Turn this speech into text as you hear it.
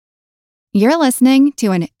You're listening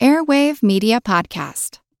to an Airwave Media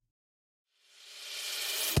Podcast.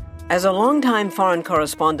 As a longtime foreign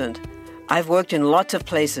correspondent, I've worked in lots of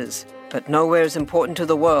places, but nowhere as important to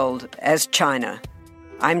the world as China.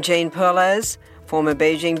 I'm Jane Perlez, former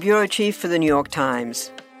Beijing bureau chief for the New York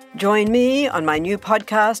Times. Join me on my new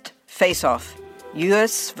podcast, Face Off,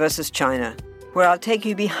 U.S. versus China, where I'll take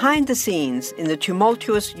you behind the scenes in the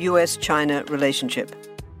tumultuous U.S.-China relationship.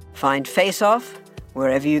 Find Face Off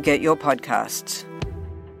wherever you get your podcasts.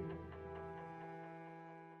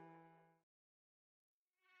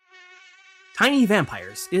 Tiny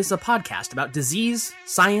Vampires is a podcast about disease,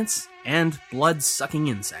 science, and blood-sucking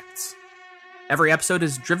insects. Every episode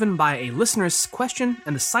is driven by a listener's question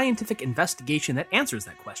and the scientific investigation that answers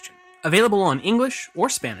that question. Available on English or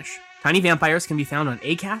Spanish, Tiny Vampires can be found on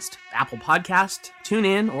Acast, Apple Podcast,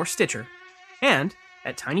 TuneIn, or Stitcher, and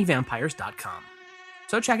at tinyvampires.com.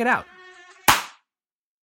 So check it out.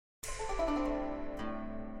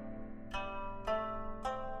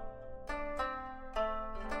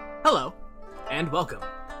 Hello, and welcome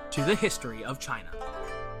to the History of China.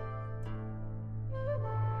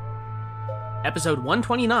 Episode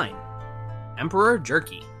 129, Emperor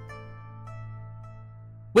Jerky.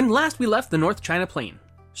 When last we left the North China Plain,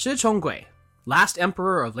 Shizong, last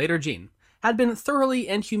emperor of Later Jin, had been thoroughly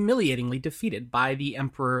and humiliatingly defeated by the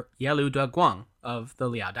Emperor Yelü Deguang of the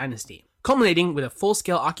Liao Dynasty, culminating with a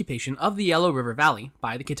full-scale occupation of the Yellow River Valley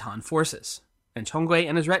by the Khitan forces, and Chongwei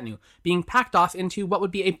and his retinue being packed off into what would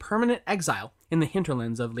be a permanent exile in the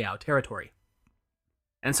hinterlands of Liao territory.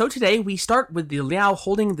 And so today we start with the Liao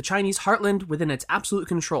holding the Chinese heartland within its absolute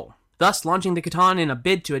control, thus launching the Khitan in a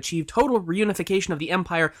bid to achieve total reunification of the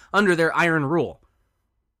empire under their iron rule.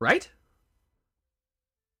 Right?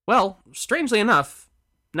 Well, strangely enough,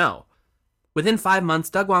 no. Within 5 months,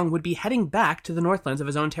 Deguang would be heading back to the northlands of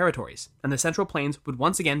his own territories, and the Central Plains would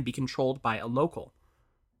once again be controlled by a local.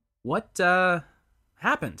 What,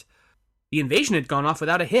 happened? The invasion had gone off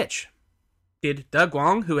without a hitch. Did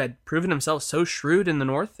Deguang, who had proven himself so shrewd in the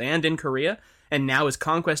north and in Korea, and now his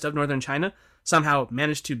conquest of northern China, somehow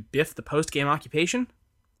manage to biff the post-game occupation?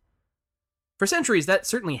 For centuries, that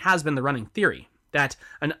certainly has been the running theory, that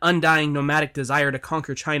an undying nomadic desire to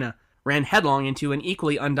conquer China ran headlong into an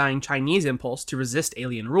equally undying Chinese impulse to resist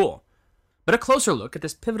alien rule. But a closer look at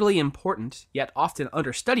this pivotally important, yet often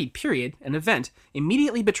understudied period and event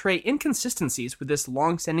immediately betray inconsistencies with this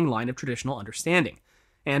long-standing line of traditional understanding.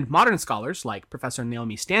 And modern scholars, like Professor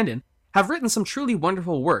Naomi Standen, have written some truly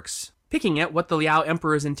wonderful works, picking at what the Liao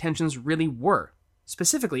Emperor's intentions really were,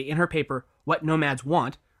 specifically in her paper, What Nomads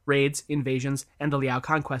Want, Raids, Invasions, and the Liao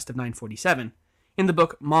Conquest of 947, in the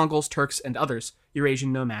book Mongols, Turks, and Others,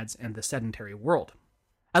 Eurasian Nomads and the Sedentary World.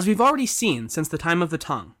 As we've already seen since the time of the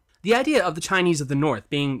Tang, the idea of the Chinese of the north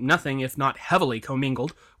being nothing if not heavily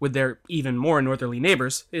commingled with their even more northerly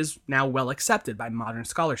neighbors is now well accepted by modern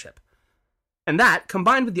scholarship. And that,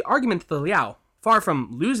 combined with the argument that the Liao, far from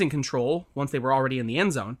losing control once they were already in the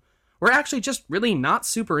end zone, were actually just really not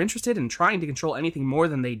super interested in trying to control anything more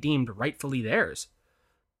than they deemed rightfully theirs.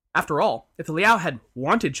 After all, if the Liao had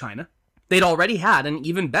wanted China, they'd already had an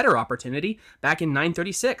even better opportunity back in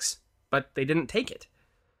 936, but they didn't take it.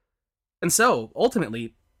 And so,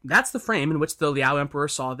 ultimately, that's the frame in which the Liao Emperor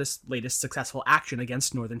saw this latest successful action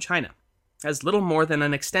against northern China, as little more than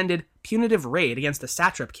an extended, punitive raid against a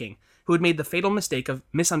satrap king who had made the fatal mistake of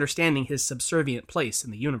misunderstanding his subservient place in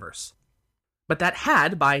the universe. But that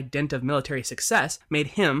had, by dint of military success, made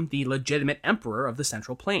him the legitimate emperor of the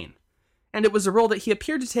Central Plain, and it was a role that he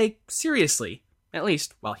appeared to take seriously, at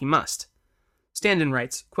least while he must. Standen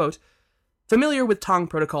writes, quote, "Familiar with Tang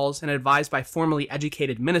protocols and advised by formally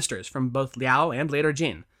educated ministers from both Liao and Later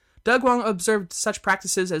Jin, Deguang observed such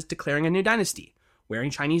practices as declaring a new dynasty,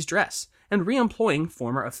 wearing Chinese dress, and re-employing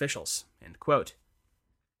former officials." End quote.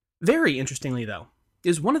 Very interestingly, though,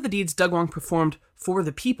 is one of the deeds Deguang performed for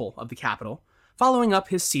the people of the capital, following up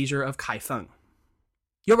his seizure of Kaifeng.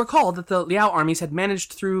 You'll recall that the Liao armies had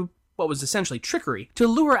managed through what was essentially trickery to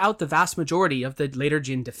lure out the vast majority of the Later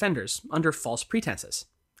Jin defenders under false pretenses,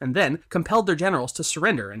 and then compelled their generals to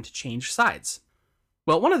surrender and to change sides.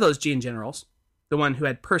 Well, one of those Jin generals, the one who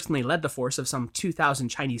had personally led the force of some 2,000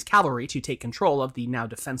 Chinese cavalry to take control of the now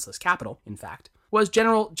defenseless capital, in fact, was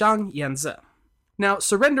General Zhang Yanze. Now,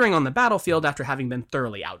 surrendering on the battlefield after having been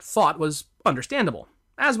thoroughly outfought was understandable,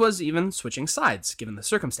 as was even switching sides, given the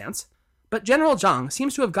circumstance. But General Zhang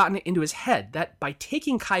seems to have gotten it into his head that by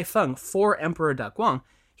taking Kaifeng for Emperor Deguang,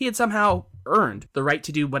 he had somehow earned the right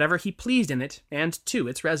to do whatever he pleased in it and to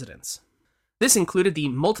its residents. This included the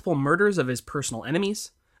multiple murders of his personal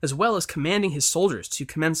enemies, as well as commanding his soldiers to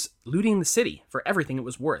commence looting the city for everything it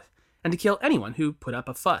was worth, and to kill anyone who put up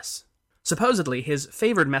a fuss. Supposedly, his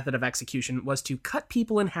favored method of execution was to cut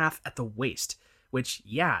people in half at the waist, which,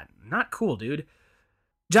 yeah, not cool, dude.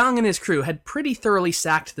 Zhang and his crew had pretty thoroughly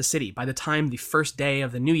sacked the city by the time the first day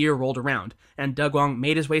of the new year rolled around, and Deguang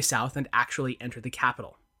made his way south and actually entered the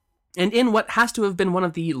capital. And in what has to have been one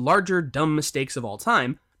of the larger dumb mistakes of all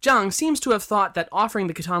time, Zhang seems to have thought that offering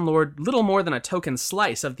the Khitan lord little more than a token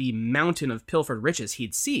slice of the mountain of pilfered riches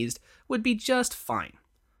he'd seized would be just fine.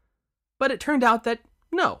 But it turned out that,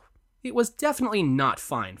 no, it was definitely not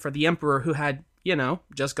fine for the emperor who had,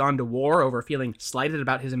 just gone to war over feeling slighted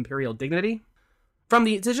about his imperial dignity. From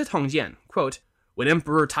the Zizhi Tongjian, quote, "When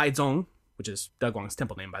Emperor Taizong," which is Deguang's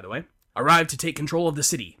temple name, by the way, "arrived to take control of the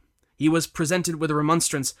city, he was presented with a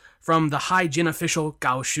remonstrance from the High Jin official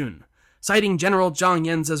Gaozu, citing General Zhang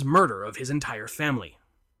Yanze's murder of his entire family.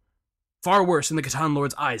 Far worse in the Khitan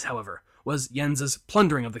lord's eyes, however, was Yanze's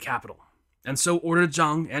plundering of the capital, and so ordered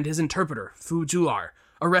Zhang and his interpreter, Fu Zhuar,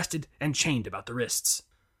 arrested and chained about the wrists.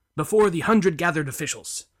 Before the 100 gathered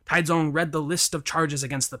officials, Taizong read the list of charges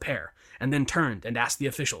against the pair, and then turned and asked the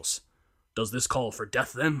officials, 'Does this call for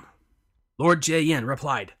death then?' Lord Zhiyuan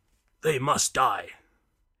replied, 'They must die.'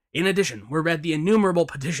 In addition were read the innumerable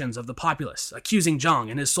petitions of the populace accusing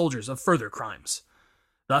Zhang and his soldiers of further crimes.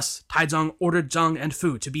 Thus, Taizong ordered Zhang and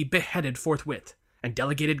Fu to be beheaded forthwith, and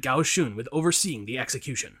delegated Gaozu with overseeing the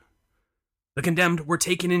execution. The condemned were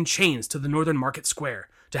taken in chains to the northern market square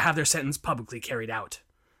to have their sentence publicly carried out.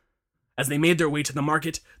 As they made their way to the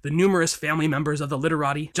market, the numerous family members of the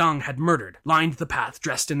literati Zhang had murdered lined the path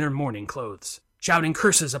dressed in their mourning clothes, shouting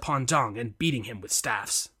curses upon Zhang and beating him with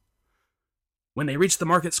staffs. When they reached the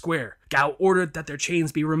market square, Gao ordered that their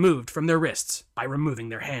chains be removed from their wrists by removing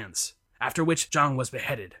their hands, after which Zhang was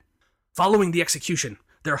beheaded. Following the execution,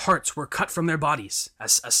 their hearts were cut from their bodies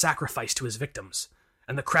as a sacrifice to his victims,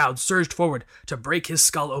 and the crowd surged forward to break his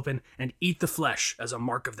skull open and eat the flesh as a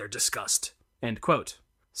mark of their disgust." End quote.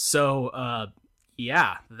 So,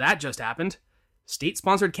 yeah, that just happened.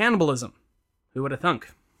 State-sponsored cannibalism. Who would have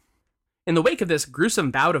thunk? In the wake of this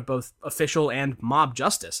gruesome bout of both official and mob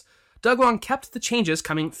justice, Deguang kept the changes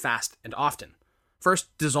coming fast and often.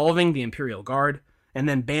 First dissolving the imperial guard, and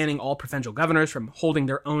then banning all provincial governors from holding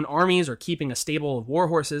their own armies or keeping a stable of war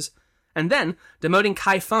horses, and then demoting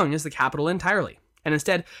Kaifeng as the capital entirely, and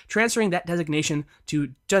instead transferring that designation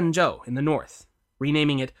to Zhenzhou in the north,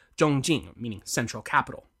 renaming it Zhongjing, meaning central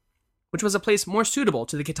capital, which was a place more suitable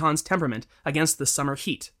to the Khitan's temperament against the summer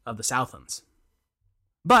heat of the Southlands.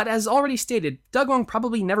 But, as already stated, Deguang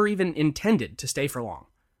probably never even intended to stay for long.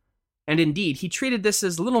 And indeed, he treated this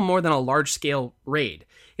as little more than a large-scale raid,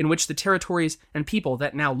 in which the territories and people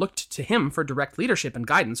that now looked to him for direct leadership and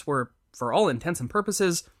guidance were, for all intents and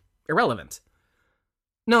purposes, irrelevant.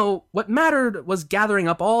 No, what mattered was gathering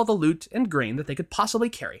up all the loot and grain that they could possibly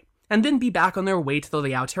carry, and then be back on their way to the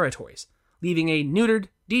Liao territories, leaving a neutered,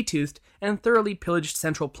 detoothed, and thoroughly pillaged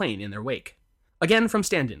central plain in their wake. Again from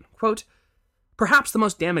stand-in, quote, "Perhaps the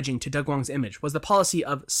most damaging to Deguang's image was the policy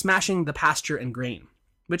of smashing the pasture and grain,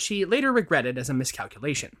 which he later regretted as a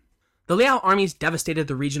miscalculation. The Liao armies devastated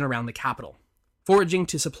the region around the capital, foraging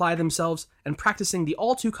to supply themselves and practicing the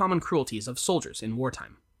all-too-common cruelties of soldiers in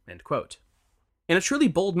wartime." End quote. In a truly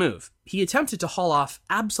bold move, he attempted to haul off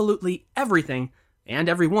absolutely everything and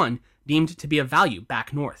everyone deemed to be of value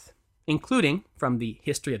back north, including, from the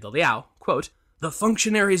history of the Liao, quote, "the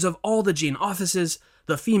functionaries of all the Jin offices,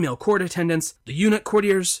 the female court attendants, the eunuch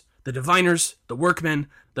courtiers, the diviners, the workmen,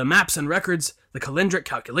 the maps and records, the calendric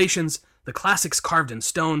calculations, the classics carved in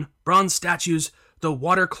stone, bronze statues, the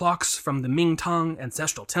water clocks from the Mingtang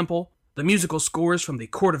ancestral temple, the musical scores from the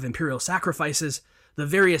court of imperial sacrifices, the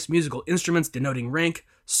various musical instruments denoting rank,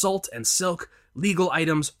 salt and silk, legal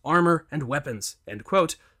items, armor, and weapons," end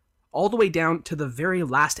quote, all the way down to the very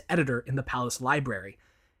last editor in the palace library,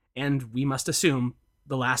 and we must assume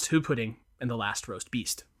the last Hu pudding and the last roast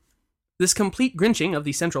beast. This complete grinching of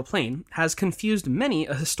the central plain has confused many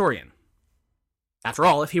a historian. After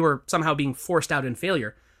all, if he were somehow being forced out in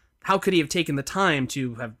failure, how could he have taken the time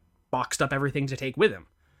to have boxed up everything to take with him?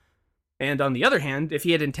 And on the other hand, if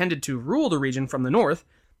he had intended to rule the region from the north,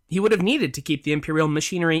 he would have needed to keep the imperial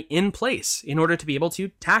machinery in place in order to be able to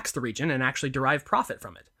tax the region and actually derive profit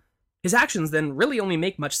from it. His actions then really only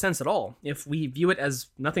make much sense at all if we view it as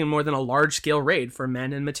nothing more than a large-scale raid for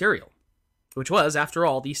men and material, which was, after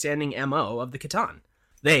all, the standing MO of the Khitan,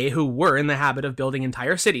 they who were in the habit of building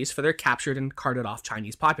entire cities for their captured and carted off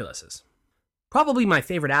Chinese populaces. Probably my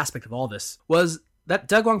favorite aspect of all this was that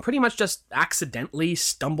Deguang pretty much just accidentally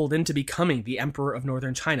stumbled into becoming the Emperor of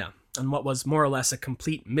Northern China, on what was more or less a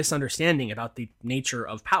complete misunderstanding about the nature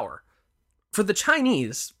of power. For the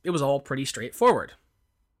Chinese, it was all pretty straightforward.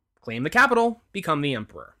 Claim the capital, become the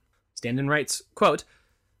emperor. Stand-in writes, quote,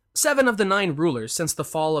 7 of the 9 rulers since the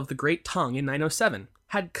fall of the Great Tang in 907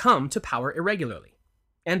 had come to power irregularly,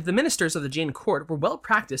 and the ministers of the Jin court were well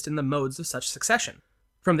practiced in the modes of such succession.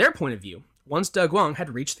 From their point of view, once Deguang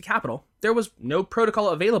had reached the capital, there was no protocol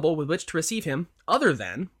available with which to receive him other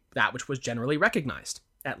than that which was generally recognized,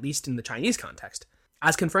 at least in the Chinese context,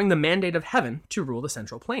 as conferring the mandate of heaven to rule the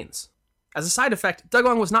Central Plains. As a side effect,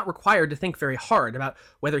 Deguang was not required to think very hard about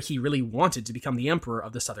whether he really wanted to become the emperor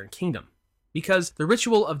of the Southern Kingdom, because the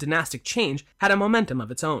ritual of dynastic change had a momentum of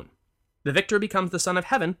its own. The victor becomes the son of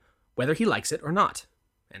heaven, whether he likes it or not.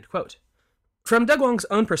 End quote. From Deguang's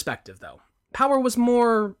own perspective, though, power was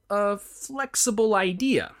more a flexible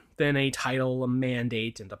idea than a title, a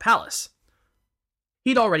mandate, and a palace.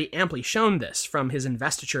 He'd already amply shown this from his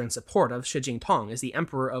investiture and support of Shi Jingtong as the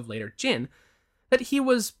emperor of Later Jin, that he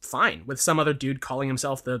was fine with some other dude calling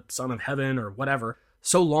himself the son of heaven or whatever,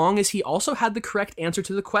 so long as he also had the correct answer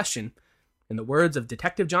to the question. In the words of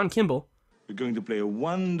Detective John Kimball, we're going to play a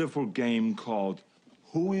wonderful game called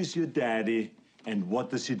Who is Your Daddy and What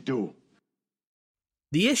Does He Do?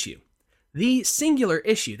 The issue, the singular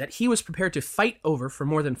issue that he was prepared to fight over for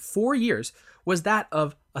more than 4 years, was that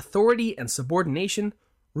of authority and subordination,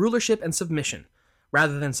 rulership and submission,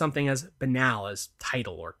 rather than something as banal as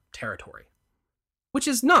title or territory. Which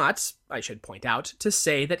is not, I should point out, to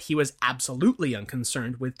say that he was absolutely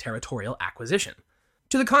unconcerned with territorial acquisition.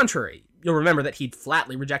 To the contrary, you'll remember that he'd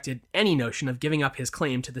flatly rejected any notion of giving up his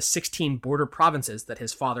claim to the 16 border provinces that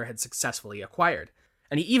his father had successfully acquired,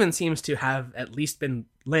 and he even seems to have at least been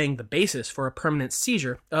laying the basis for a permanent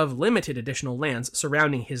seizure of limited additional lands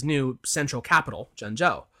surrounding his new central capital,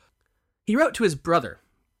 Zhengzhou. He wrote to his brother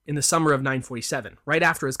in the summer of 947, right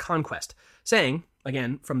after his conquest, saying,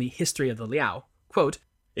 again from the History of the Liao, quote,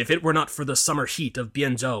 "If it were not for the summer heat of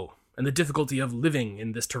Bianzhou and the difficulty of living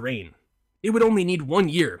in this terrain, it would only need 1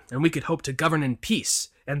 year, and we could hope to govern in peace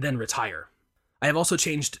and then retire. I have also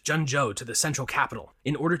changed Zhengzhou to the central capital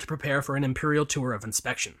in order to prepare for an imperial tour of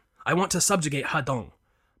inspection. I want to subjugate Hadong,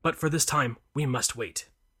 but for this time we must wait."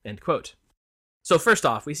 End quote. So first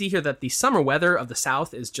off, we see here that the summer weather of the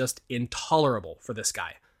south is just intolerable for this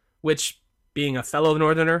guy, which, being a fellow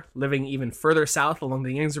northerner living even further south along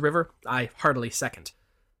the Yangtze River, I heartily second.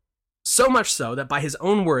 So much so that by his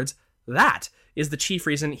own words, that is the chief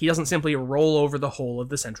reason he doesn't simply roll over the whole of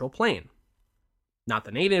the Central Plain. Not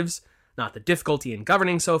the natives, not the difficulty in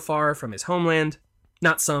governing so far from his homeland,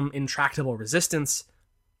 not some intractable resistance.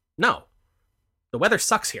 No. The weather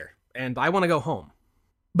sucks here, and I want to go home.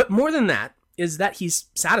 But more than that is that he's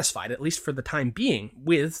satisfied, at least for the time being,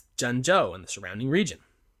 with Zhengzhou and the surrounding region.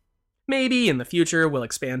 Maybe in the future we'll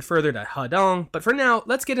expand further to Hadong, but for now,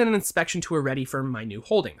 let's get an inspection tour ready for my new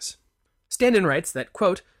holdings. Stand-in writes that,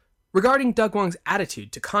 quote, "Regarding Deguang's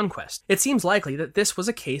attitude to conquest, it seems likely that this was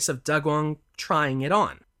a case of Deguang trying it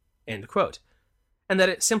on," end quote, and that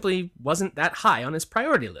it simply wasn't that high on his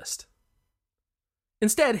priority list.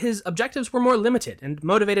 Instead, his objectives were more limited and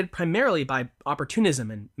motivated primarily by opportunism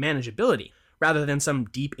and manageability, rather than some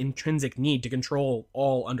deep intrinsic need to control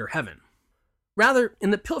all under heaven. Rather,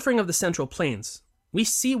 in the pilfering of the Central Plains, we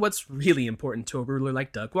see what's really important to a ruler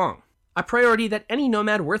like Deguang, a priority that any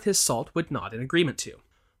nomad worth his salt would nod in agreement to: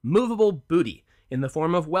 movable booty in the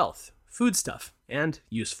form of wealth, foodstuff, and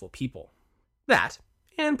useful people. That,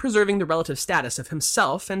 and preserving the relative status of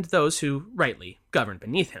himself and those who, rightly, govern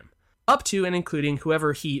beneath him, up to and including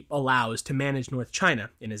whoever he allows to manage North China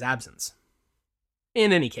in his absence.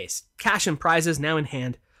 In any case, cash and prizes now in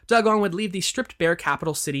hand, Deguang would leave the stripped-bare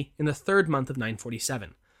capital city in the 3rd month of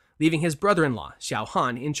 947, leaving his brother-in-law, Xiao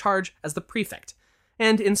Han, in charge as the prefect,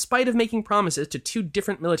 and in spite of making promises to 2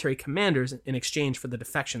 different military commanders in exchange for the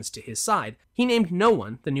defections to his side, he named no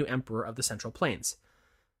one the new emperor of the Central Plains.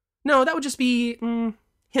 No, that would just be,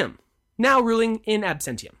 him, now ruling in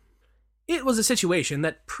absentiam. It was a situation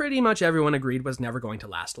that pretty much everyone agreed was never going to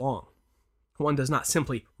last long. One does not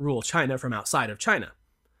simply rule China from outside of China.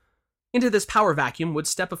 Into this power vacuum would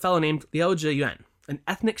step a fellow named Liu Zhiyuan, an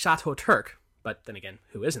ethnic Chateau Turk, but then again,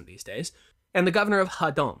 who isn't these days, and the governor of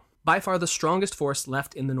Hadong, by far the strongest force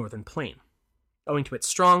left in the northern plain, owing to its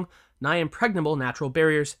strong, nigh impregnable natural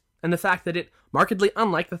barriers, and the fact that it, markedly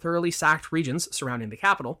unlike the thoroughly sacked regions surrounding the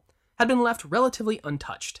capital, had been left relatively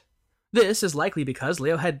untouched. This is likely because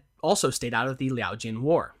Liu had also stayed out of the Liao Jin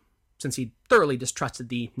War, since he thoroughly distrusted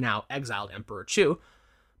the now exiled Emperor Chu,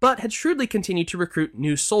 but had shrewdly continued to recruit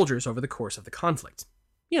new soldiers over the course of the conflict.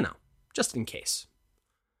 Just in case.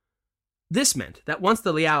 This meant that once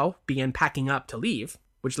the Liao began packing up to leave,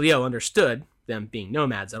 which Liu understood, them being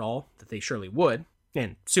nomads at all, that they surely would,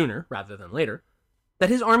 and sooner rather than later, that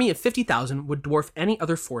his army of 50,000 would dwarf any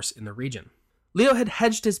other force in the region. Liu had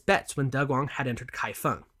hedged his bets when Deguang had entered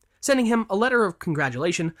Kaifeng, sending him a letter of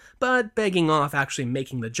congratulation, but begging off actually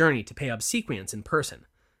making the journey to pay obsequience in person,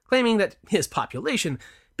 claiming that his population,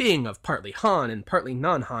 being of partly Han and partly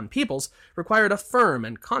non-Han peoples, required a firm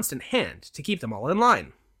and constant hand to keep them all in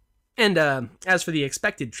line. And as for the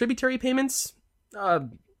expected tributary payments,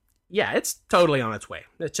 yeah, it's totally on its way.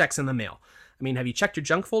 The check's in the mail. I mean, have you checked your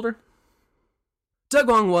junk folder?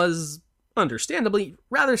 Deguang was, understandably,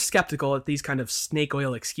 rather skeptical at these kind of snake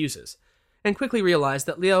oil excuses, and quickly realized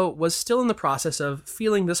that Liu was still in the process of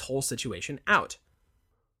feeling this whole situation out.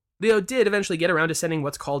 Liu did eventually get around to sending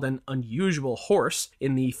what's called an unusual horse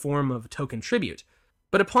in the form of token tribute,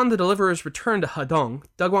 but upon the deliverer's return to Hedong,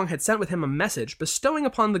 Deguang had sent with him a message bestowing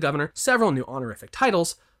upon the governor several new honorific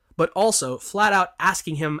titles, but also flat out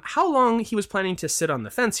asking him how long he was planning to sit on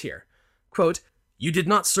the fence here. Quote, "You did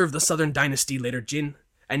not serve the southern dynasty, Later Jin,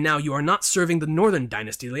 and now you are not serving the northern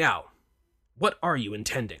dynasty, Liao. What are you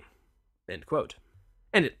intending?" End quote.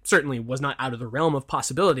 And it certainly was not out of the realm of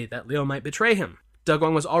possibility that Liu might betray him.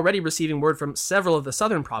 Deguang was already receiving word from several of the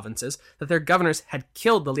southern provinces that their governors had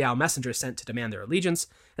killed the Liao messengers sent to demand their allegiance,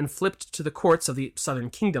 and flipped to the courts of the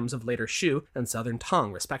southern kingdoms of Later Shu and southern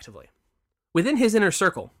Tang, respectively. Within his inner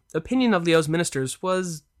circle, opinion of Liu's ministers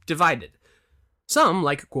was divided. Some,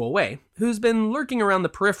 like Guo Wei, who's been lurking around the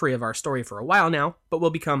periphery of our story for a while now, but will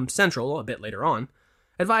become central a bit later on,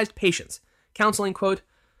 advised patience, counseling, quote,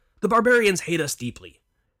 "The barbarians hate us deeply.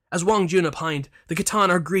 As Wang Jun opined, the Khitan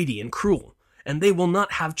are greedy and cruel, and they will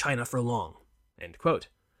not have China for long." End quote.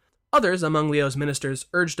 Others among Liu's ministers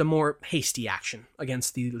urged a more hasty action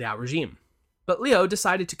against the Liao regime, but Liu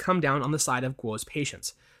decided to come down on the side of Guo's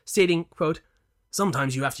patience, stating, quote,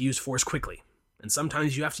 "Sometimes you have to use force quickly, and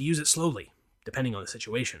sometimes you have to use it slowly, depending on the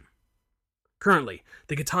situation. Currently,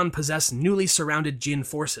 the Khitan possess newly surrounded Jin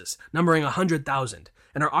forces, numbering 100,000,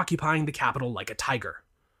 and are occupying the capital like a tiger.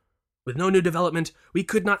 With no new development, we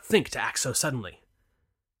could not think to act so suddenly.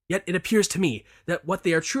 Yet it appears to me that what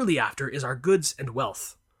they are truly after is our goods and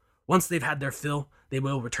wealth. Once they've had their fill, they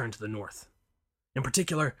will return to the north. In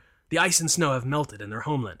particular, the ice and snow have melted in their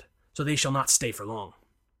homeland, so they shall not stay for long.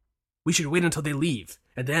 We should wait until they leave,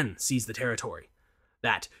 and then seize the territory.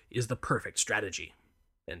 That is the perfect strategy."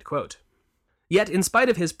 End quote. Yet, in spite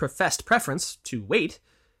of his professed preference to wait,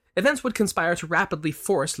 events would conspire to rapidly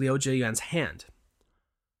force Liu Zhiyuan's hand.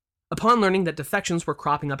 Upon learning that defections were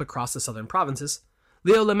cropping up across the southern provinces,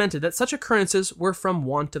 Liu lamented that such occurrences were from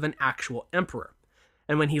want of an actual emperor,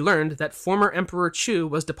 and when he learned that former Emperor Chu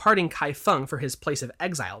was departing Kaifeng for his place of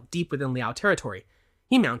exile deep within Liao territory,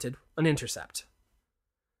 he mounted an intercept.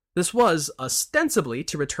 This was ostensibly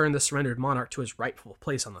to return the surrendered monarch to his rightful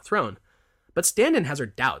place on the throne, but Standen has her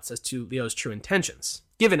doubts as to Liu's true intentions,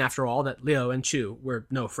 given, after all, that Liu and Chu were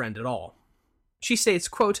no friend at all. She states,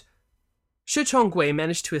 quote, "Shizong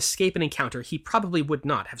managed to escape an encounter he probably would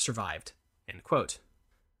not have survived." End quote.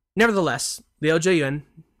 Nevertheless, Liu Zhiyuan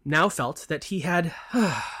now felt that he had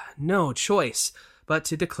no choice but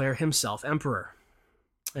to declare himself emperor.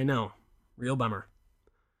 I know, real bummer.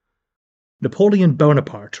 Napoleon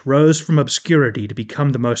Bonaparte rose from obscurity to become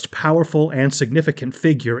the most powerful and significant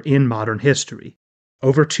figure in modern history.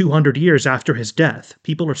 Over 200 years after his death,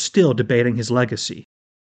 people are still debating his legacy.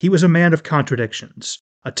 He was a man of contradictions,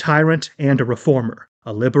 a tyrant and a reformer,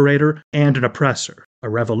 a liberator and an oppressor, a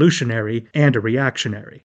revolutionary and a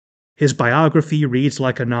reactionary. His biography reads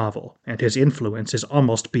like a novel, and his influence is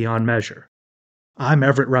almost beyond measure. I'm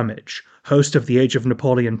Everett Rummage, host of the Age of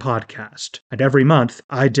Napoleon podcast, and every month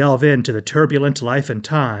I delve into the turbulent life and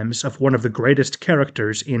times of one of the greatest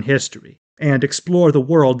characters in history, and explore the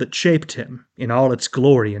world that shaped him in all its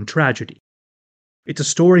glory and tragedy. It's a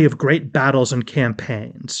story of great battles and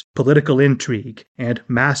campaigns, political intrigue, and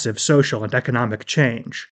massive social and economic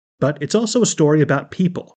change, but it's also a story about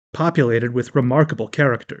people, populated with remarkable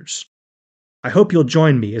characters. I hope you'll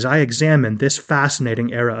join me as I examine this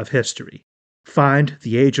fascinating era of history. Find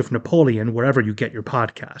The Age of Napoleon wherever you get your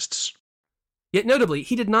podcasts. Yet notably,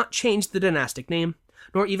 he did not change the dynastic name,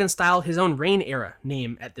 nor even style his own reign era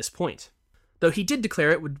name at this point, though he did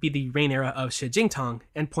declare it would be the reign era of Shi Jingtang,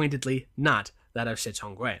 and pointedly not that of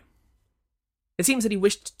Shizong. It seems that he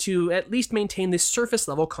wished to at least maintain the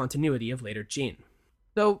surface-level continuity of Later Jin,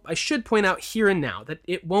 though I should point out here and now that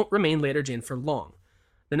it won't remain Later Jin for long.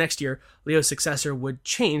 The next year, Liu's successor would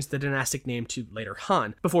change the dynastic name to Later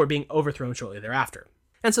Han, before being overthrown shortly thereafter.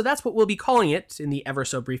 And so that's what we'll be calling it in the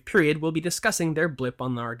ever-so-brief period we'll be discussing their blip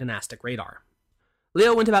on our dynastic radar.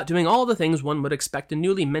 Liu went about doing all the things one would expect a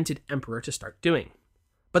newly minted emperor to start doing.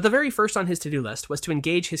 But the very first on his to-do list was to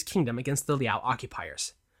engage his kingdom against the Liao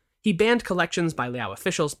occupiers. He banned collections by Liao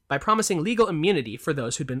officials by promising legal immunity for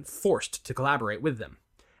those who'd been forced to collaborate with them,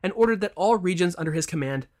 and ordered that all regions under his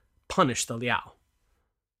command punish the Liao.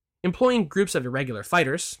 Employing groups of irregular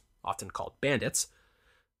fighters, often called bandits,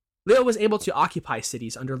 Liao was able to occupy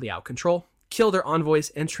cities under Liao control, kill their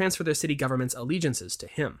envoys, and transfer their city government's allegiances to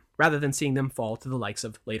him, rather than seeing them fall to the likes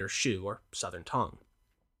of later Shu or Southern Tang.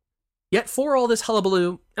 Yet for all this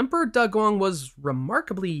hullabaloo, Emperor Deguang was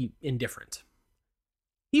remarkably indifferent.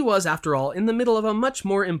 He was, after all, in the middle of a much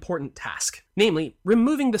more important task, namely,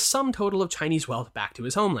 removing the sum total of Chinese wealth back to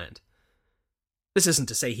his homeland. This isn't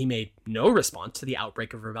to say he made no response to the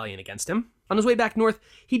outbreak of rebellion against him. On his way back north,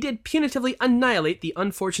 he did punitively annihilate the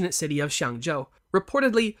unfortunate city of Xiangzhou,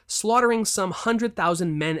 reportedly slaughtering some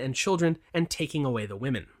 100,000 men and children and taking away the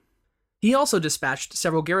women. He also dispatched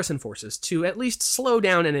several garrison forces to at least slow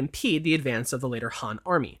down and impede the advance of the later Han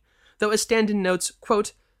army, though as Standen notes,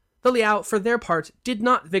 quote, "The Liao, for their part, did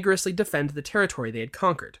not vigorously defend the territory they had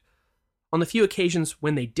conquered. On the few occasions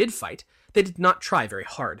when they did fight, they did not try very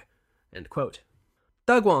hard." End quote.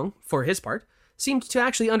 Deguang, for his part, seemed to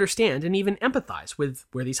actually understand and even empathize with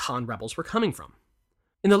where these Han rebels were coming from.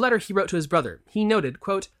 In the letter he wrote to his brother, he noted,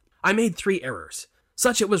 quote, "I made 3 errors.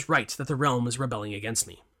 Such it was right that the realm was rebelling against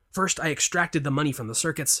me. First, I extracted the money from the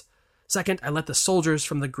circuits. Second, I let the soldiers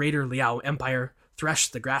from the greater Liao Empire thresh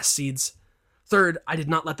the grass seeds. Third, I did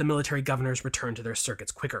not let the military governors return to their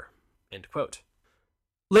circuits quicker." End quote.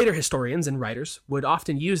 Later historians and writers would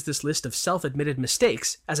often use this list of self-admitted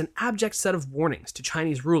mistakes as an abject set of warnings to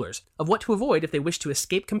Chinese rulers of what to avoid if they wished to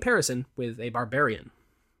escape comparison with a barbarian.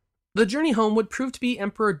 The journey home would prove to be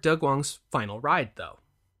Emperor Deguang's final ride, though.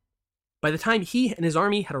 By the time he and his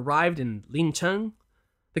army had arrived in Lincheng,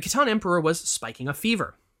 the Khitan Emperor was spiking a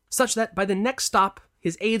fever, such that by the next stop,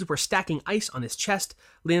 his aides were stacking ice on his chest,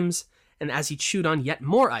 limbs, and as he chewed on yet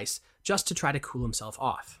more ice just to try to cool himself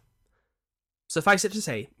off. Suffice it to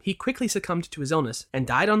say, he quickly succumbed to his illness and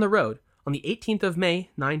died on the road on the 18th of May,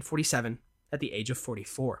 947, at the age of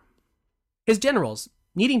 44. His generals,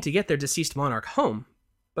 needing to get their deceased monarch home,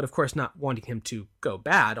 but of course not wanting him to go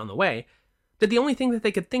bad on the way, did the only thing that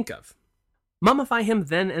they could think of: mummify him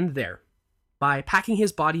then and there, by packing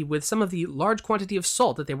his body with some of the large quantity of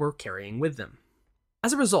salt that they were carrying with them.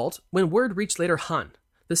 As a result, when word reached later Han,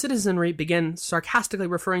 the citizenry began sarcastically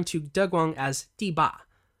referring to Deguang as Di Ba,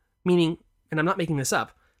 meaning, and I'm not making this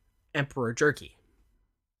up, Emperor Jerky.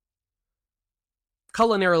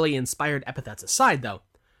 Culinarily inspired epithets aside, though,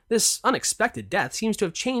 this unexpected death seems to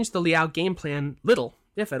have changed the Liao game plan little,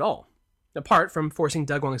 if at all, apart from forcing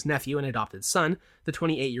Deguang's nephew and adopted son, the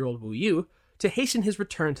 28-year-old Wuyu, to hasten his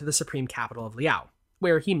return to the supreme capital of Liao,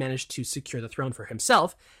 where he managed to secure the throne for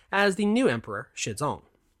himself as the new emperor, Shizong.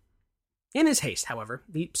 In his haste, however,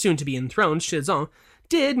 the soon-to-be enthroned Shizong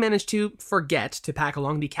did manage to forget to pack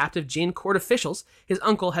along the captive Jin court officials his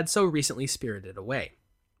uncle had so recently spirited away,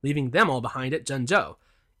 leaving them all behind at Zhengzhou,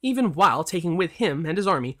 even while taking with him and his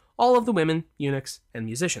army all of the women, eunuchs, and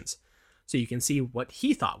musicians, so you can see what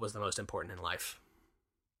he thought was the most important in life.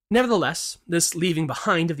 Nevertheless, this leaving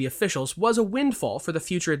behind of the officials was a windfall for the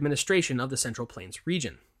future administration of the Central Plains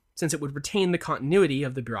region, since it would retain the continuity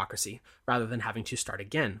of the bureaucracy rather than having to start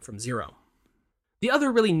again from zero. The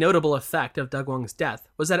other really notable effect of Deguang's death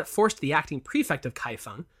was that it forced the acting prefect of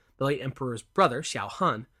Kaifeng, the late emperor's brother, Xiao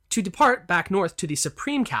Han, to depart back north to the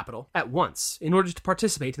supreme capital at once in order to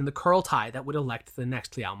participate in the Kurultai that would elect the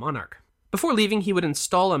next Liao monarch. Before leaving, he would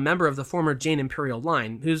install a member of the former Jin imperial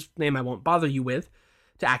line, whose name I won't bother you with,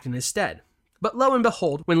 to act in his stead. But lo and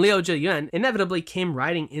behold, when Liu Zhiyuan inevitably came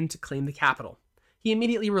riding in to claim the capital, he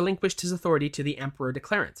immediately relinquished his authority to the emperor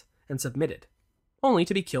declarant and submitted, only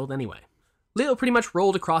to be killed anyway. Liu pretty much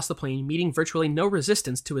rolled across the plain, meeting virtually no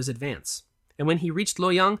resistance to his advance, and when he reached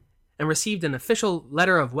Luoyang and received an official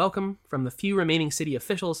letter of welcome from the few remaining city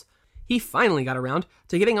officials, he finally got around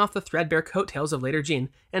to getting off the threadbare coattails of Later Jin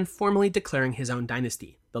and formally declaring his own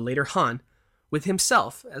dynasty, the later Han, with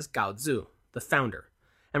himself as Gaozu, the founder,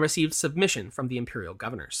 and received submission from the imperial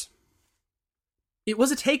governors. It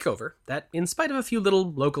was a takeover that, in spite of a few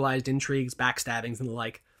little localized intrigues, backstabbings, and the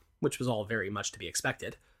like, which was all very much to be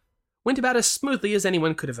expected, went about as smoothly as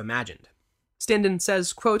anyone could have imagined. Standen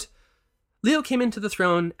says, quote, "Liu came into the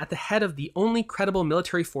throne at the head of the only credible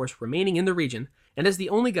military force remaining in the region, and as the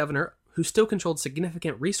only governor who still controlled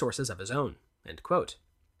significant resources of his own." End quote.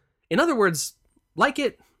 In other words, like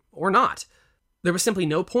it or not, there was simply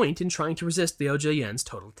no point in trying to resist Liu Zhiyuan's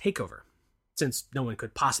total takeover, since no one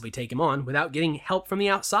could possibly take him on without getting help from the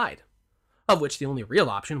outside, of which the only real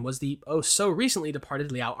option was the oh-so-recently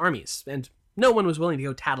departed Liao armies, and no one was willing to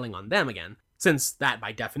go tattling on them again, since that,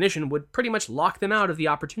 by definition, would pretty much lock them out of the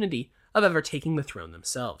opportunity of ever taking the throne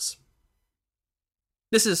themselves.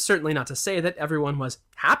 This is certainly not to say that everyone was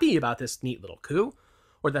happy about this neat little coup,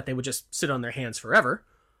 or that they would just sit on their hands forever,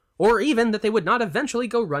 or even that they would not eventually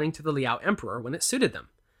go running to the Liao Emperor when it suited them.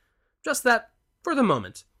 Just that, for the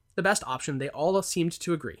moment, the best option they all seemed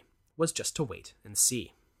to agree was just to wait and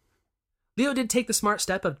see. Liu did take the smart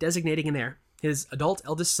step of designating an heir, his adult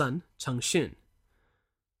eldest son, Chengxun.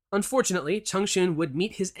 Unfortunately, Chengxun would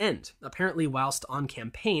meet his end, apparently whilst on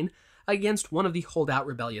campaign, against one of the holdout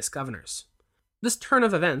rebellious governors. This turn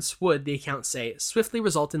of events would, the accounts say, swiftly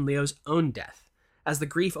result in Liu's own death, as the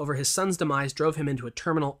grief over his son's demise drove him into a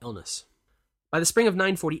terminal illness. By the spring of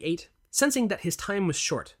 948, sensing that his time was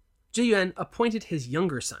short, Zhiyuan appointed his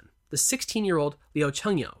younger son, the 16-year-old Liu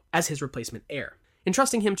Chengyou, as his replacement heir,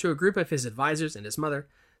 entrusting him to a group of his advisors and his mother,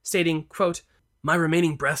 stating, quote, "My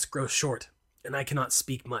remaining breath grows short, and I cannot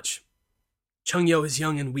speak much. Chengyou is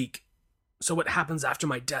young and weak, so what happens after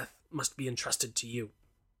my death must be entrusted to you."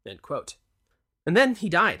 End quote. And then he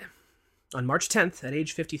died, on March 10th at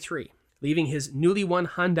age 53, leaving his newly won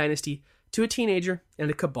Han dynasty to a teenager and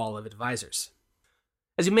a cabal of advisors.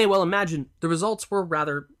 As you may well imagine, the results were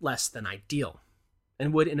rather less than ideal,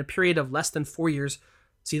 and would, in a period of less than 4 years,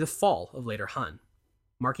 see the fall of later Han,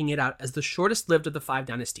 marking it out as the shortest-lived of the Five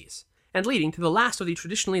Dynasties, and leading to the last of the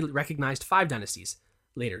traditionally recognized Five Dynasties,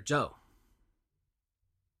 Later Zhou.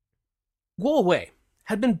 Guo Wei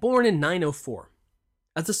had been born in 904,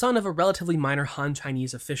 as the son of a relatively minor Han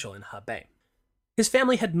Chinese official in Hebei. His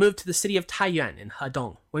family had moved to the city of Taiyuan in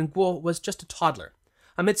Hedong when Guo was just a toddler,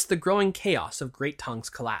 amidst the growing chaos of Great Tang's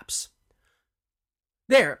collapse.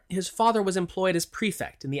 There, his father was employed as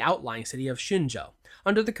prefect in the outlying city of Xunzhou,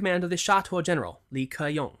 under the command of the Toqto'a general, Li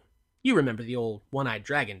Keyong. You remember the old one-eyed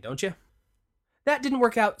dragon, don't you? That didn't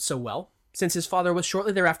work out so well, since his father was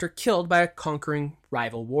shortly thereafter killed by a conquering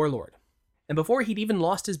rival warlord. And before he'd even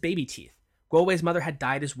lost his baby teeth, Guo Wei's mother had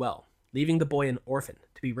died as well, leaving the boy an orphan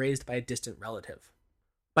to be raised by a distant relative.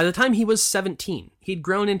 By the time he was 17, he'd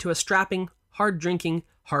grown into a strapping, hard-drinking,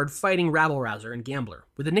 hard-fighting rabble-rouser and gambler,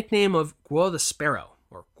 with the nickname of Guo the Sparrow,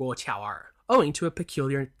 or Guo Qiao'er, owing to a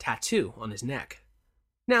peculiar tattoo on his neck.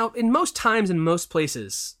 Now, in most times and most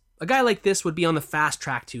places, a guy like this would be on the fast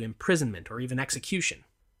track to imprisonment or even execution.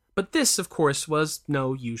 But this, of course, was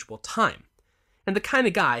no usual time, and the kind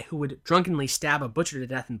of guy who would drunkenly stab a butcher to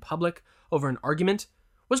death in public over an argument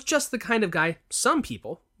was just the kind of guy some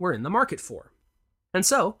people were in the market for. And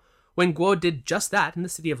so, when Guo did just that in the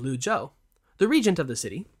city of Luzhou, the regent of the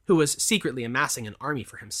city, who was secretly amassing an army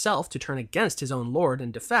for himself to turn against his own lord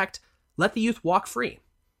and defect, let the youth walk free,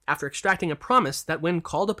 after extracting a promise that when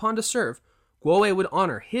called upon to serve, Guo Wei would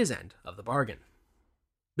honor his end of the bargain.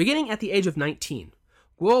 Beginning at the age of 19,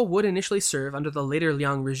 Guo would initially serve under the later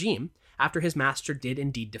Liang regime after his master did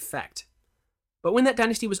indeed defect. But when that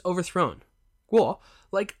dynasty was overthrown, Guo,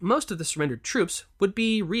 like most of the surrendered troops, would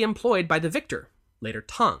be re-employed by the victor, later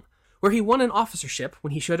Tang, where he won an officership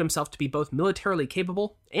when he showed himself to be both militarily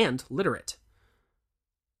capable and literate.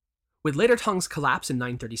 With later Tang's collapse in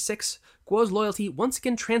 936, Guo's loyalty once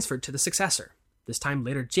again transferred to the successor, this time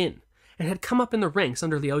Later Jin, and had come up in the ranks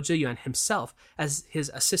under Liu Zhiyuan himself as his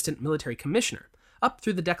assistant military commissioner, up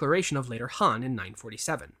through the declaration of later Han in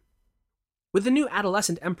 947. With the new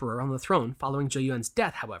adolescent emperor on the throne following Zhiyuan's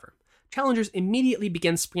death, however, challengers immediately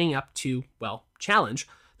began springing up to, challenge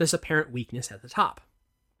this apparent weakness at the top.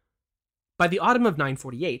 By the autumn of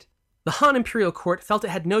 948, the Han imperial court felt it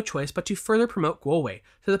had no choice but to further promote Guo Wei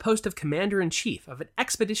to the post of commander-in-chief of an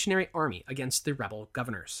expeditionary army against the rebel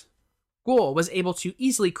governors. Guo was able to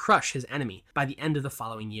easily crush his enemy by the end of the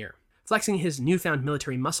following year. Flexing his newfound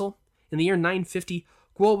military muscle, in the year 950,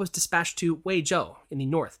 Guo was dispatched to Weizhou in the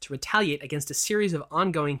north to retaliate against a series of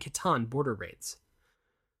ongoing Khitan border raids.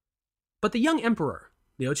 But the young emperor,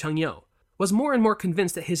 Liu Chengyou, was more and more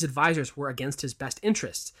convinced that his advisors were against his best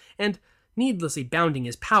interests, and needlessly bounding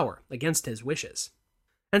his power against his wishes.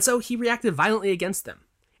 And so he reacted violently against them,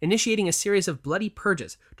 initiating a series of bloody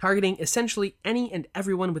purges targeting essentially any and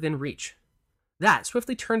everyone within reach. That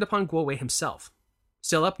swiftly turned upon Guo Wei himself,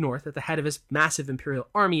 still up north at the head of his massive imperial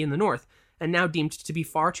army in the north, and now deemed to be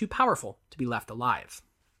far too powerful to be left alive.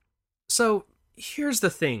 So, here's the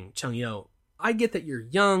thing, Chengyou. I get that you're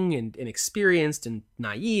young and inexperienced and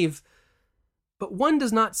naive, but one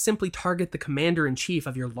does not simply target the commander-in-chief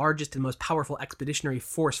of your largest and most powerful expeditionary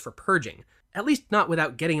force for purging, at least not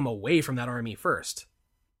without getting him away from that army first.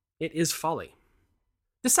 It is folly.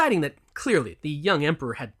 Deciding that clearly the young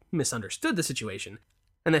emperor had misunderstood the situation,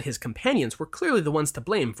 and that his companions were clearly the ones to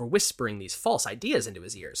blame for whispering these false ideas into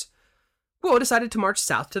his ears, Guo decided to march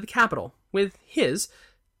south to the capital with his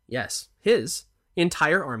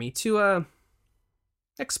entire army to,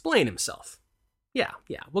 explain himself. Yeah,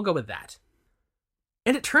 we'll go with that.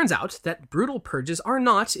 And it turns out that brutal purges are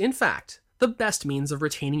not, in fact, the best means of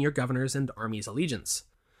retaining your governor's and army's allegiance.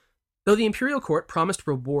 Though the imperial court promised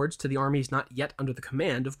rewards to the armies not yet under the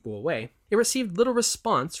command of Guo Wei, it received little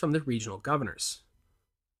response from the regional governors.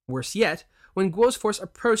 Worse yet, when Guo's force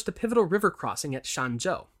approached the pivotal river crossing at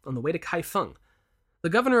Shanzhou on the way to Kaifeng, the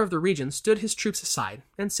governor of the region stood his troops aside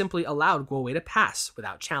and simply allowed Guo Wei to pass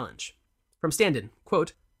without challenge. From stand-in,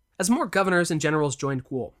 quote, "As more governors and generals joined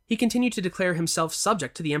Guo, he continued to declare himself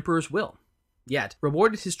subject to the emperor's will, yet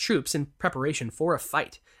rewarded his troops in preparation for a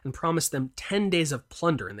fight and promised them 10 days of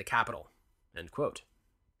plunder in the capital." End quote.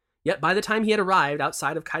 Yet by the time he had arrived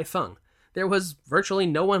outside of Kaifeng, there was virtually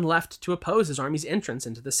no one left to oppose his army's entrance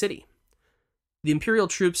into the city. The imperial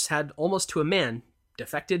troops had almost to a man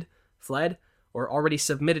defected, fled, or already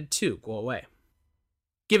submitted to Guo Wei.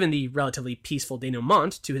 Given the relatively peaceful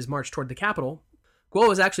denouement to his march toward the capital, Guo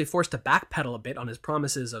was actually forced to backpedal a bit on his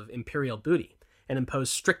promises of imperial booty and impose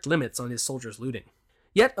strict limits on his soldiers' looting.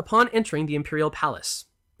 Yet upon entering the imperial palace,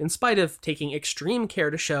 in spite of taking extreme care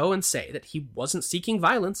to show and say that he wasn't seeking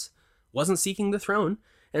violence, wasn't seeking the throne,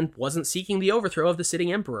 and wasn't seeking the overthrow of the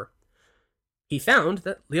sitting emperor, he found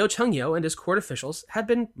that Liu Chengyou and his court officials had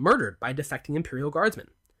been murdered by defecting imperial guardsmen,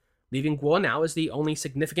 leaving Guo now as the only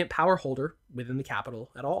significant power holder within the capital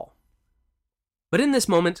at all. But in this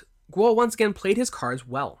moment, Guo once again played his cards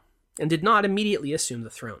well, and did not immediately assume the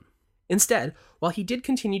throne. Instead, while he did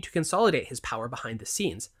continue to consolidate his power behind the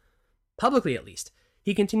scenes, publicly at least,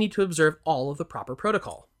 he continued to observe all of the proper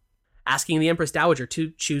protocol, asking the Empress Dowager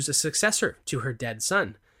to choose a successor to her dead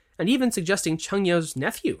son, and even suggesting Chengyou's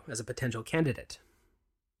nephew as a potential candidate.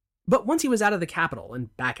 But once he was out of the capital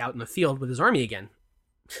and back out in the field with his army again,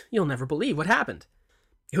 you'll never believe what happened.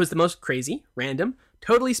 It was the most crazy, random,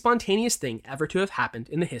 totally spontaneous thing ever to have happened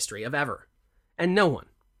in the history of ever. And no one,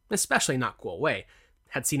 especially not Guo Wei,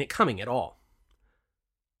 had seen it coming at all.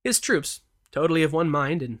 His troops, totally of one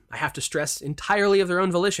mind, and I have to stress, entirely of their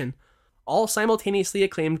own volition, all simultaneously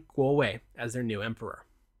acclaimed Guo Wei as their new emperor.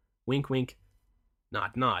 Wink, wink,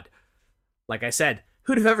 nod, nod. Like I said,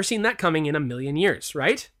 who'd have ever seen that coming in a million years,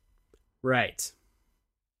 right? Right.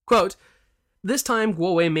 Quote, "This time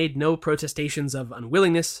Guo Wei made no protestations of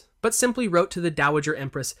unwillingness, but simply wrote to the Dowager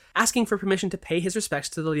Empress asking for permission to pay his respects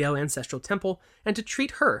to the Liao ancestral temple and to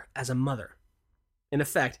treat her as a mother. In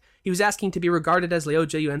effect, he was asking to be regarded as Liu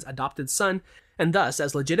Zhiyuan's adopted son, and thus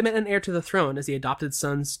as legitimate an heir to the throne as the adopted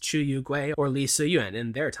sons Chu Yu Gui or Li Siyuan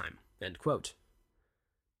in their time." End quote.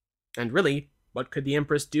 And really, what could the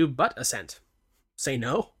Empress do but assent? Say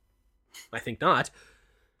no? I think not.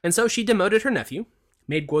 And so she demoted her nephew,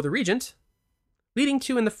 made Guo the regent, leading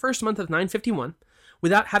to, in the first month of 951,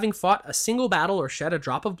 without having fought a single battle or shed a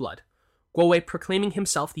drop of blood, Guo Wei proclaiming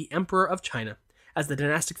himself the Emperor of China as the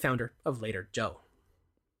dynastic founder of Later Zhou.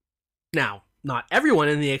 Now, not everyone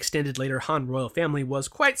in the extended Later Han royal family was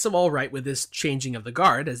quite so alright with this changing of the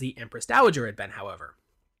guard as the Empress Dowager had been, however.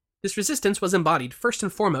 This resistance was embodied first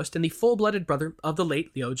and foremost in the full-blooded brother of the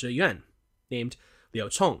late Liu Zhiyuan, named Liu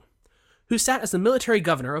Chong, who sat as the military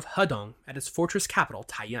governor of Hedong at its fortress capital,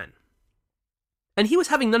 Taiyuan. And he was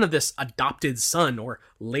having none of this adopted son or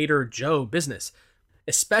Later Zhou business,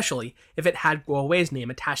 especially if it had Guo Wei's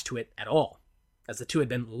name attached to it at all, as the two had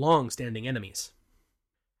been long-standing enemies.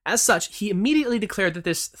 As such, he immediately declared that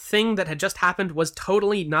this thing that had just happened was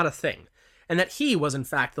totally not a thing, and that he was in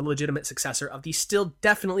fact the legitimate successor of the still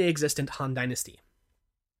definitely existent Han dynasty.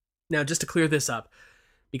 Now, just to clear this up,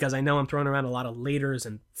 because I know I'm throwing around a lot of laters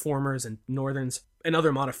and formers and northerns and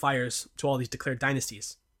other modifiers to all these declared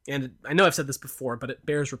dynasties, and I know I've said this before, but it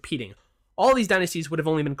bears repeating. All these dynasties would have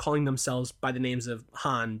only been calling themselves by the names of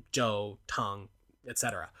Han, Zhou, Tang,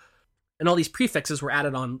 etc. And all these prefixes were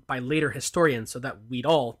added on by later historians so that we'd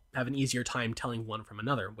all have an easier time telling one from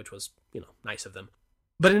another, which was, nice of them.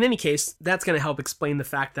 But in any case, that's going to help explain the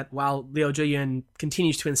fact that while Liu Zhiyuan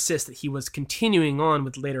continues to insist that he was continuing on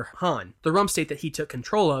with later Han, the rump state that he took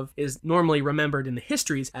control of is normally remembered in the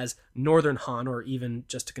histories as Northern Han, or even,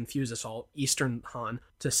 just to confuse us all, Eastern Han,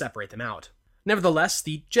 to separate them out. Nevertheless,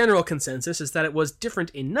 the general consensus is that it was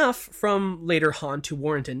different enough from later Han to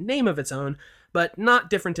warrant a name of its own, but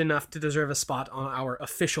not different enough to deserve a spot on our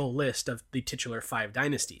official list of the titular Five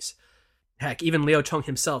Dynasties. Heck, even Liu Chong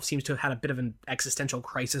himself seems to have had a bit of an existential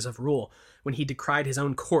crisis of rule when he decried his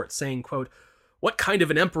own court, saying, quote, "What kind of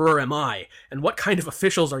an emperor am I, and what kind of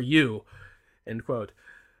officials are you?" End quote.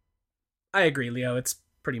 I agree, Leo, it's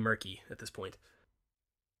pretty murky at this point.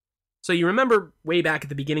 So you remember way back at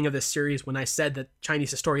the beginning of this series when I said that Chinese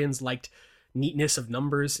historians liked neatness of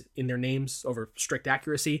numbers in their names over strict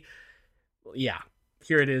accuracy? Well, yeah,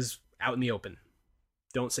 here it is out in the open.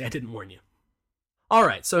 Don't say I didn't warn you.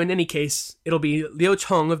 Alright, so in any case, it'll be Liu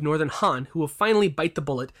Chong of Northern Han who will finally bite the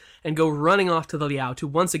bullet and go running off to the Liao to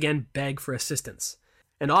once again beg for assistance,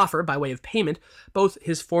 and offer, by way of payment, both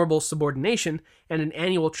his formal subordination and an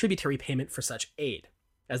annual tributary payment for such aid.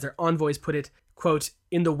 As their envoys put it, quote,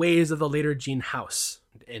 in the ways of the Later Jin house,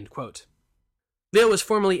 end quote. Liu was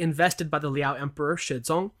formally invested by the Liao Emperor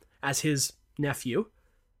Shizong as his nephew.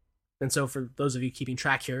 And so for those of you keeping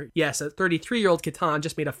track here, yes, a 33-year-old Khitan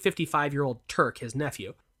just made a 55-year-old Turk his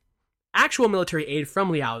nephew. Actual military aid from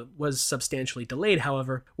Liao was substantially delayed,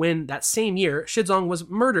 however, when that same year Shizong was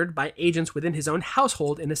murdered by agents within his own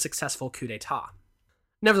household in a successful coup d'etat.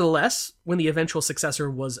 Nevertheless, when the eventual successor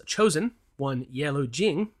was chosen, one Yelü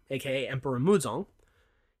Jing, aka Emperor Muzong,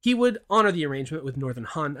 he would honor the arrangement with Northern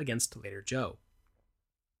Han against Later Zhou.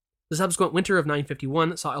 The subsequent winter of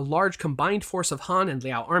 951 saw a large combined force of Han and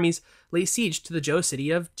Liao armies lay siege to the Zhou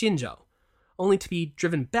city of Jinzhou, only to be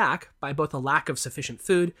driven back by both a lack of sufficient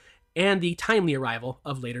food and the timely arrival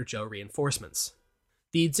of Later Zhou reinforcements.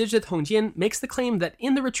 The Zizhi Tongjian makes the claim that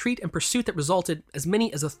in the retreat and pursuit that resulted, as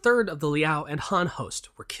many as a third of the Liao and Han host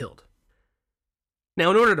were killed.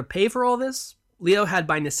 Now, in order to pay for all this, Liu had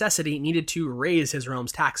by necessity needed to raise his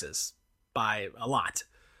realm's taxes by a lot.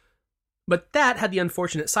 But that had the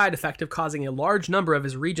unfortunate side effect of causing a large number of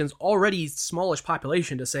his region's already smallish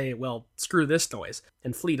population to say, well, screw this noise,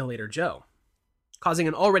 and flee to Later Zhou, causing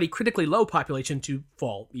an already critically low population to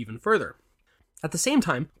fall even further. At the same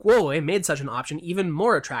time, Guo Wei made such an option even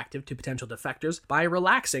more attractive to potential defectors by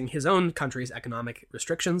relaxing his own country's economic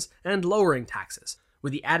restrictions and lowering taxes,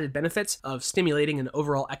 with the added benefits of stimulating an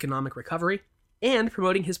overall economic recovery and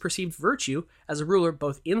promoting his perceived virtue as a ruler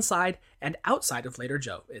both inside and outside of Later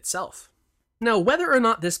Zhou itself. Now, whether or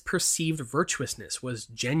not this perceived virtuousness was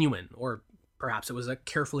genuine, or perhaps it was a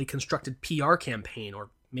carefully constructed PR campaign,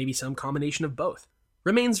 or maybe some combination of both,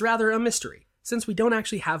 remains rather a mystery, since we don't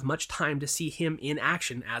actually have much time to see him in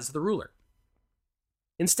action as the ruler.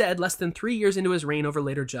 Instead, less than 3 years into his reign over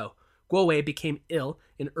Later Zhou, Guo Wei became ill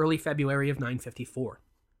in early February of 954.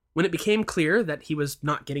 When it became clear that he was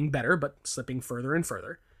not getting better, but slipping further and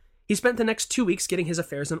further, he spent the next 2 weeks getting his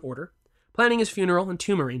affairs in order, planning his funeral and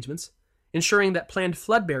tomb arrangements, ensuring that planned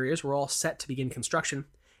flood barriers were all set to begin construction,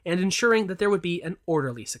 and ensuring that there would be an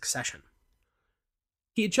orderly succession.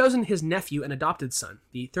 He had chosen his nephew and adopted son,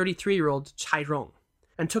 the 33-year-old Taizong,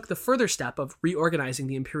 and took the further step of reorganizing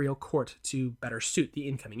the imperial court to better suit the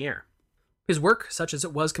incoming heir. His work, such as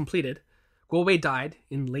it was completed, Guo Wei died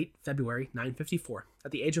in late February 954,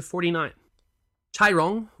 at the age of 49.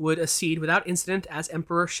 Taizong would accede without incident as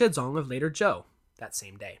Emperor Shizong of Later Zhou that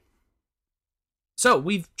same day. So,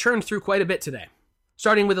 we've churned through quite a bit today,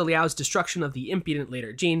 starting with the Liao's destruction of the impudent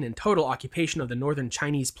Later Jin and total occupation of the northern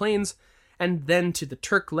Chinese plains, and then to the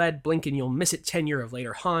Turk-led blink-and-you'll-miss-it tenure of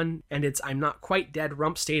Later Han and its I'm-not-quite-dead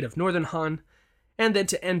rump state of Northern Han, and then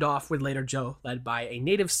to end off with Later Zhou led by a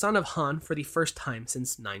native son of Han for the first time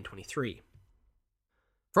since 923.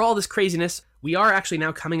 For all this craziness, we are actually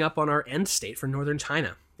now coming up on our end state for northern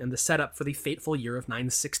China, and the setup for the fateful year of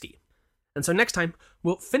 960. And so next time,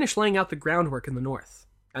 we'll finish laying out the groundwork in the north,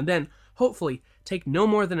 and then, hopefully, take no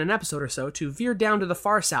more than an episode or so to veer down to the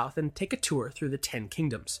far south and take a tour through the 10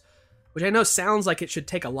 Kingdoms, which I know sounds like it should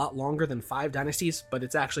take a lot longer than 5 Dynasties, but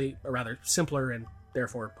it's actually a rather simpler and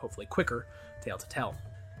therefore hopefully quicker tale to tell.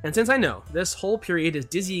 And since I know this whole period is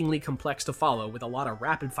dizzyingly complex to follow with a lot of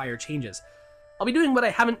rapid-fire changes, I'll be doing what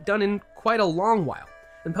I haven't done in quite a long while,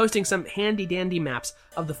 and posting some handy-dandy maps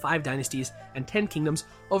of the 5 Dynasties and 10 Kingdoms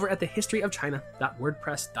over at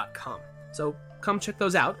thehistoryofchina.wordpress.com. So come check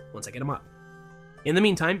those out once I get them up. In the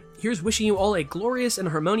meantime, here's wishing you all a glorious and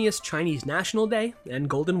harmonious Chinese National Day and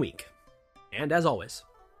Golden Week. And as always,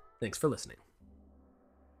 thanks for listening.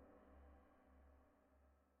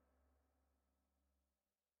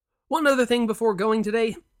 One other thing before going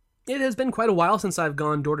today. It has been quite a while since I've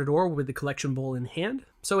gone door to door with the collection bowl in hand,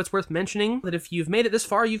 so it's worth mentioning that if you've made it this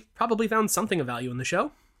far, you've probably found something of value in the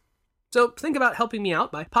show. So think about helping me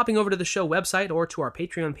out by popping over to the show website or to our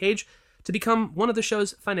Patreon page to become one of the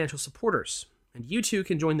show's financial supporters, and you too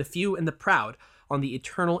can join the few and the proud on the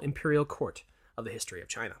eternal imperial court of the history of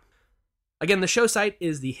China. Again, the show site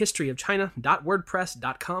is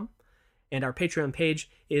thehistoryofchina.wordpress.com, and our Patreon page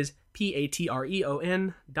is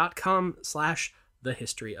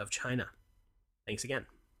patreon.com/thehistoryofchina. Thanks again.